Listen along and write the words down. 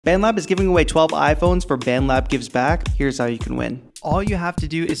BandLab is giving away 12 iPhones for BandLab Gives Back. Here's how you can win. All you have to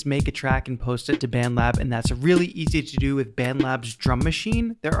do is make a track and post it to BandLab, and that's really easy to do with BandLab's drum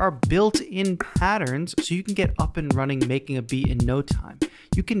machine. There are built-in patterns, so you can get up and running making a beat in no time.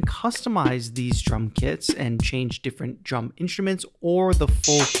 You can customize these drum kits and change different drum instruments or the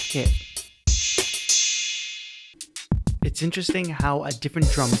full kit. It's interesting how a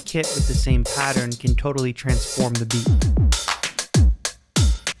different drum kit with the same pattern can totally transform the beat.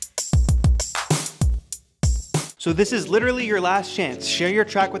 So this is literally your last chance. Share your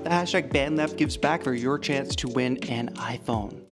track with the hashtag BandLabGivesback for your chance to win an iPhone.